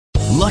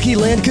Lucky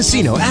Land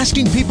Casino,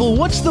 asking people,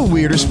 what's the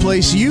weirdest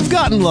place you've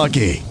gotten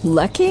lucky?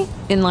 Lucky?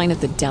 In line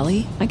at the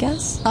deli, I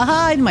guess?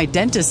 Aha, in my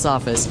dentist's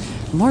office.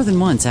 More than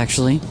once,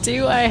 actually.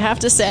 Do I have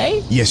to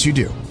say? Yes, you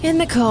do. In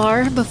the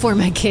car before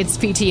my kids'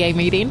 PTA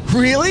meeting.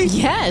 Really?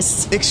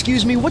 Yes.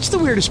 Excuse me, what's the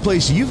weirdest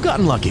place you've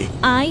gotten lucky?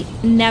 I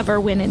never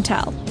win and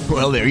tell.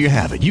 Well, there you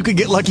have it. You can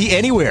get lucky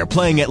anywhere,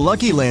 playing at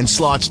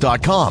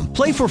LuckyLandSlots.com.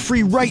 Play for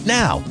free right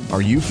now.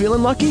 Are you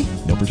feeling lucky?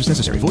 No purchase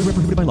necessary. Void where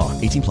prohibited by law.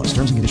 18 plus.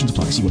 Terms and conditions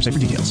apply. See website for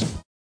details.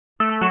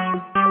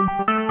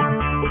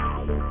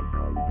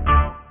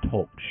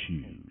 Talk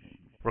shoes.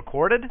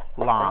 Recorded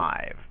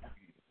live.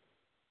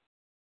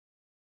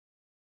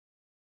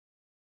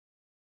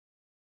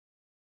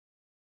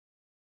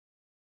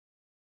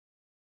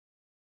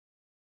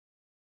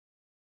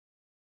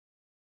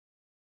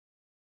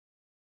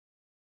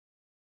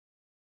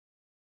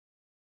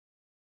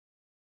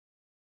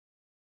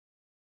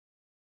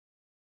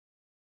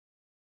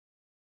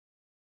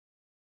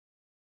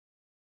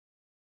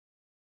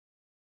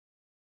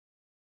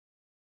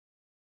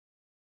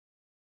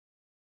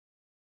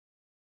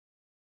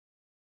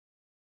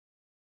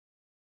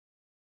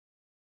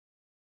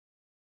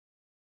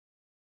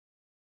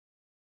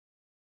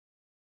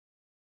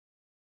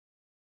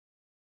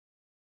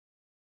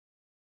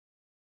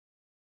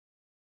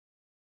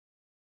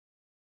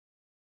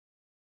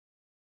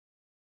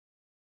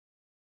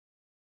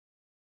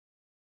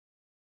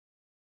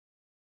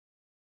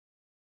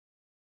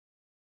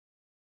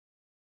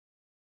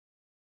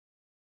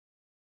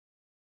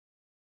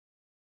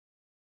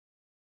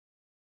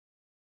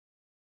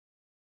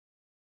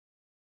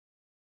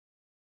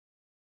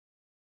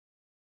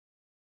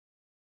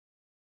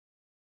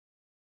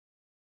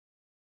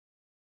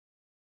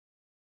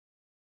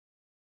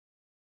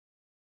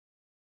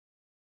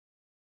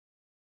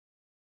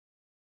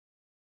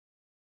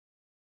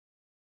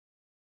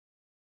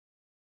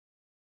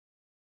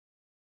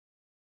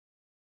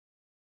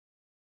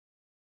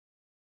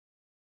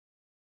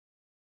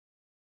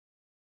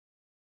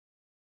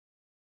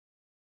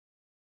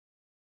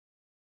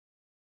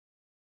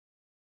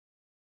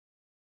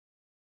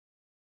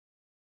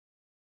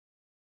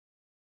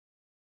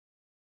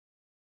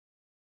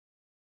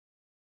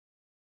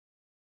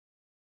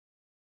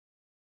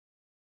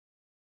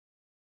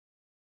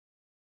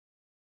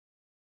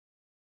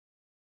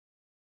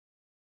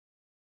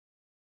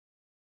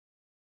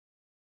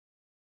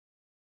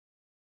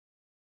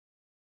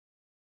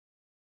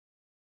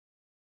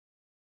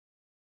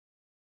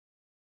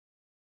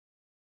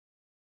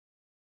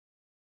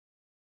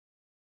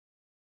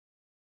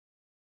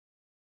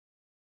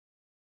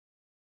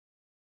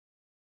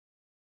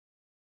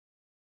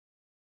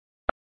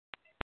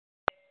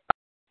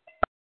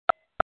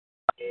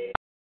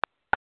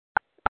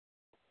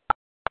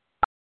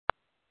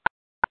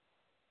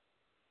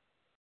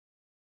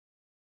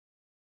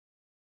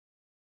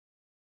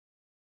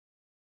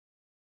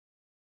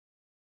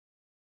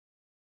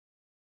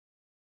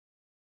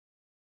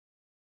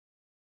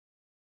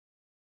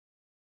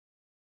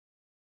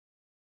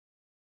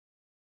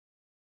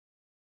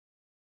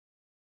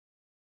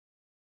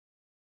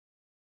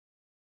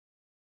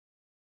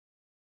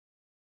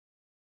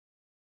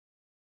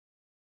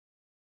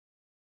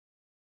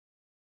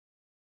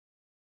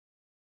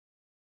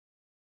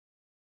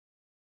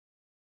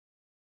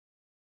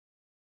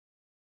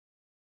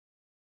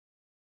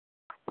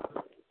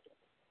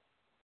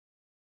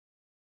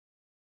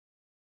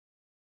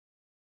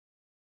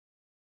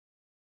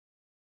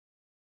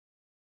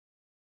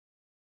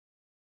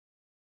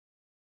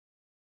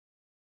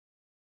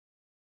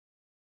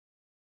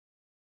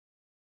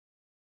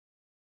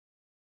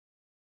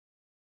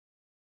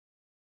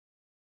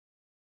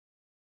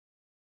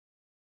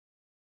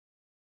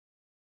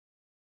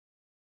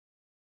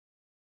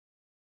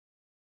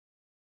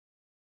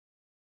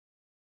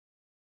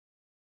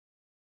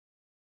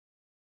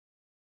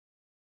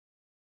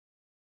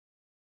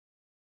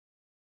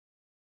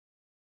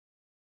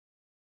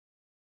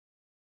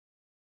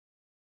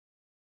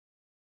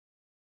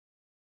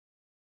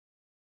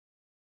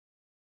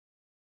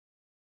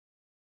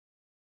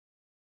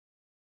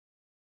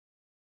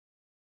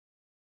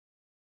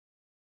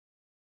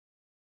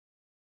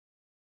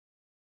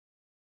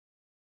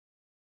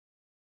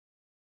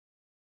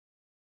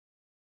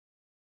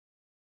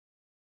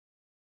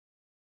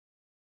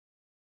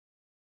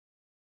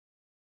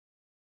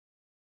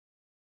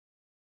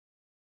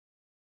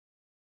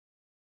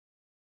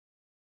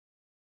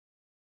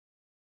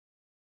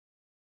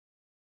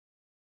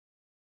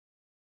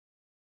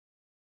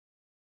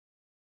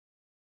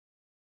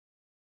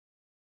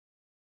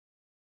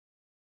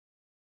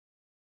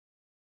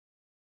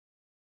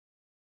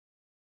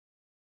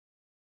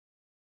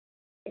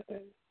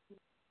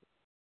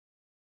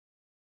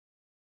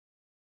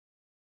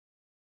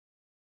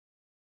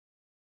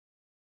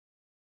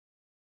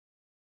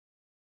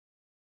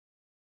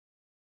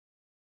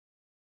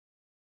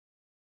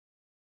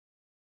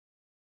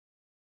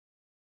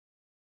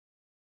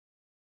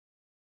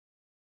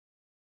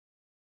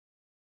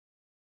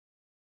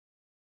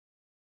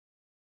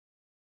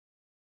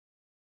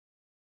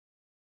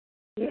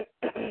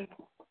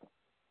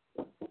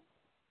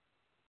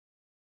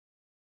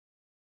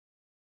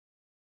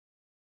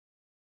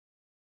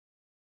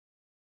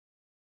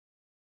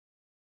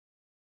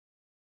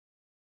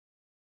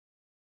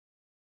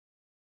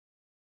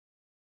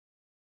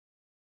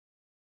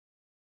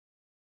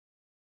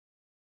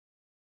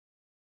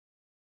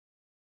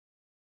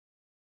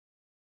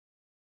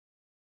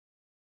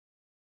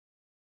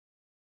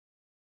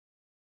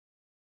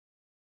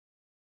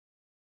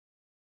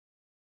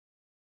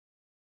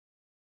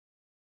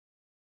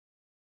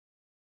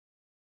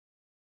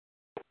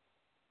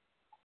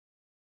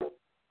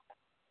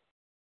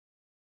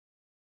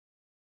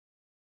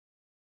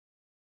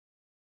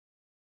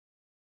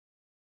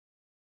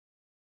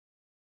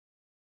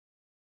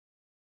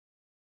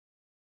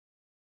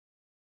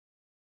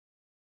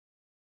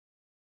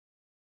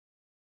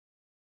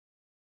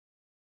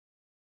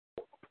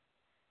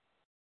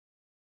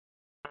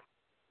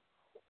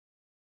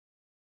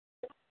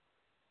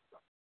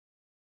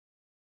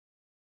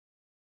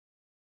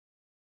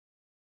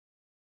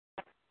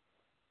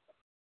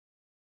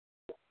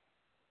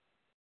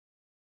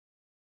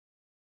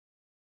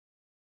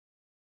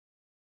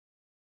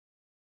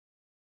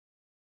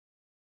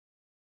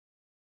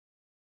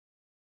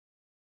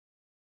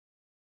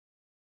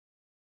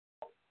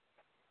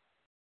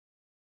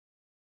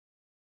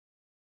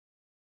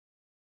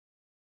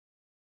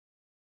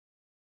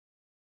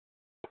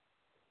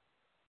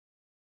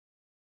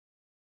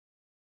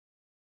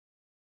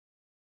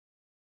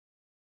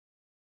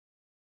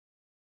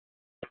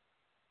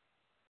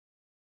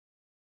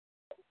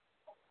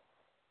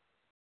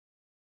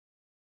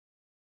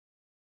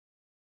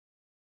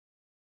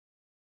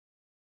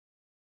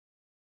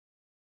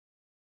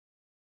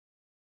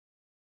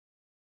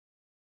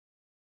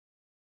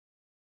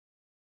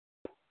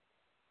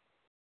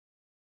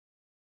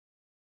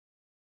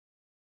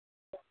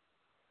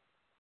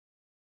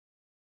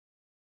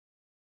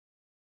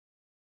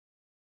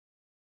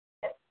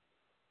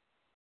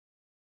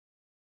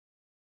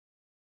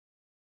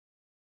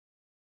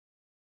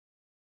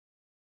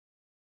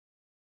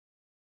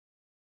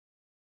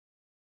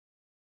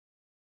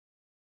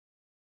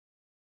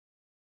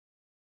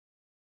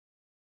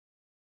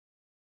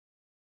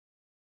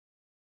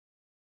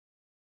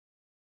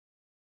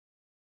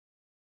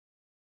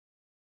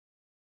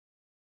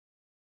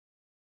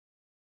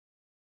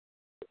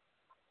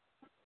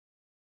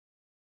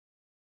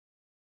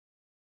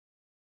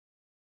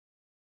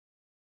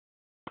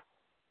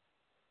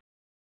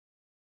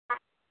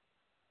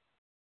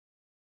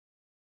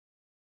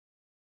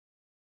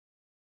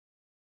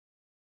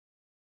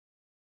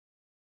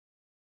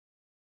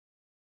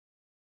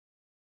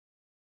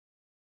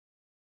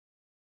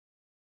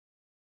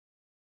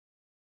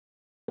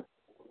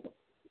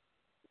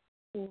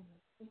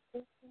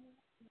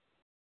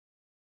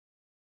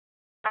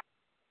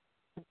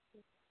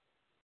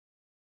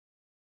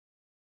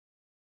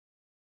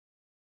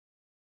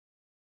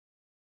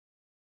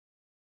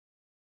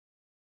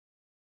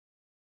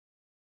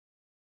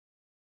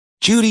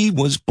 Judy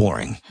was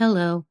boring.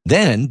 Hello.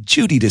 Then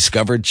Judy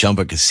discovered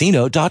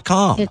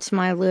ChumbaCasino.com. It's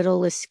my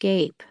little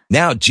escape.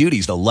 Now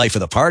Judy's the life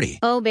of the party.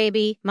 Oh,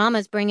 baby,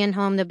 mama's bringing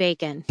home the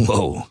bacon.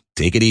 Whoa,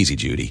 take it easy,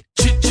 Judy.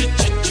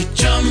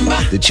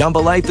 The Chumba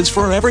life is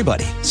for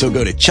everybody. So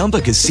go to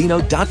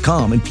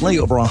ChumbaCasino.com and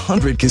play over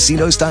 100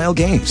 casino-style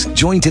games.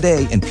 Join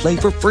today and play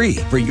for free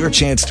for your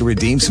chance to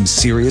redeem some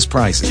serious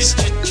prizes.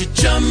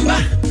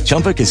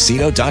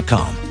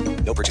 ChumbaCasino.com.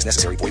 No purchase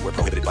necessary. Void where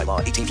prohibited by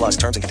law. 18 plus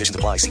terms and conditions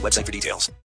apply. See website for details.